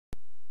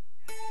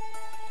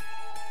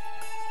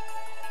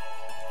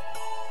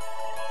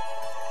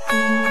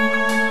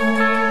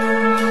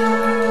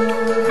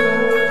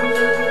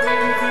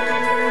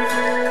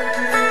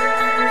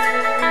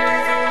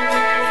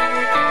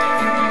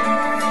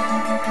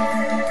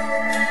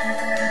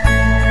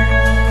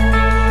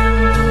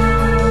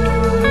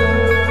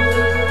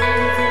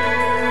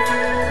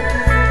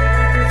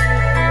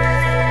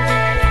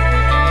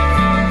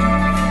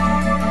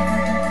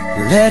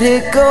Let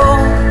it go,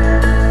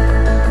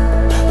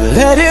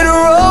 let it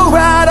roll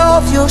right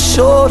off your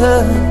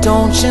shoulder.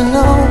 Don't you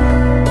know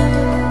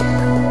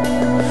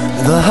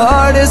the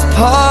hardest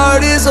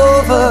part is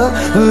over?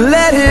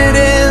 Let it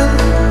in.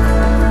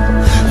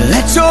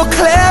 Let your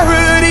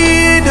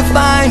clarity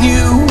define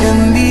you in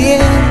the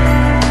end.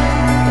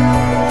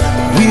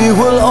 We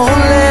will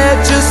only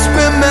just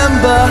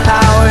remember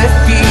how it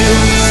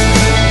feels.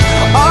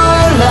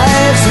 Our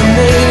lives are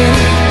made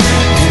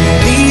in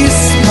these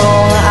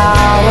small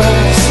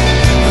hours,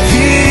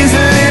 these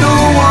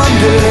little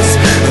wonders,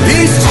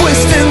 these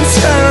twists and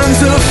turns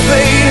of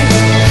fate.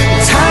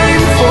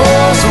 Time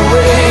falls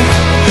away,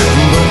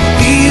 but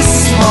these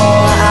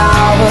small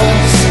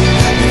hours,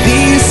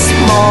 these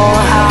small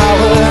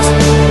hours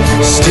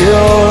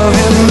still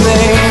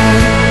remain.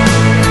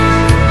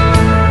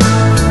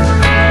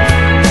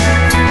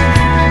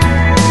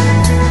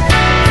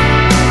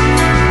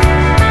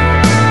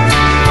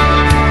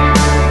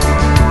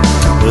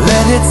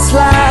 Let it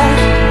slide,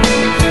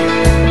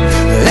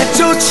 let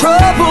your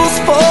troubles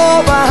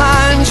fall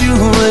behind you.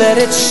 Let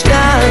it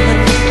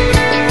shine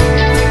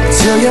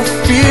till you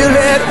feel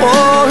it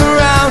all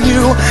around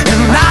you.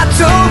 And I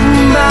don't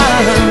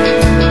mind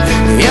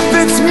if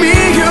it's me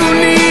you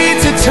need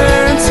to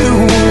turn to.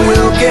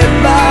 We'll get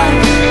by.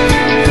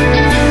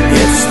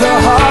 It's the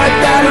heart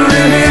that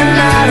really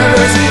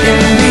matters in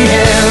the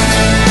end.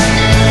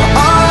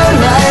 Our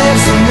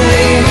lives are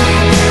made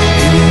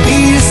in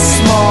these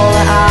small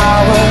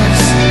hours,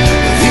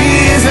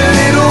 these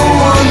little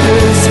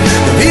wonders,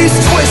 these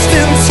twists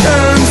and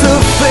turns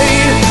of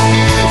fate.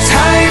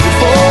 Time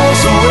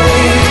falls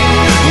away,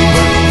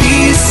 but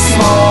these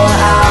small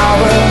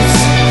hours,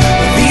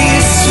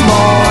 these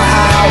small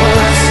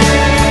hours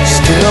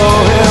still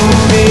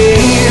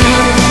remain.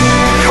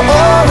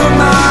 All of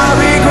my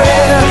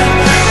regret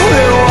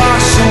will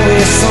wash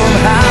away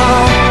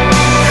somehow,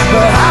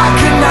 but I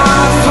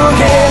cannot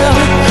forget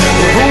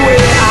the way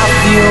I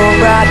feel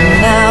right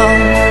now.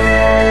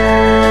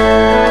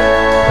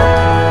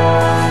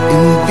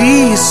 In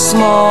these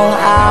small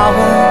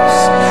hours,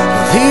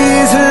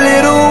 these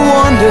little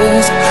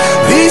wonders,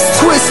 these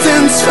twists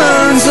and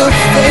turns of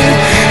fate,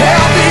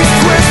 yeah, these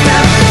twists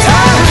and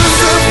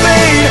turns of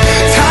fate.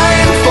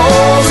 Time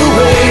falls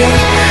away,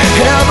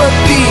 yeah, but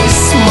these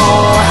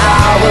small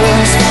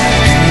hours,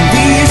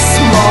 these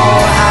small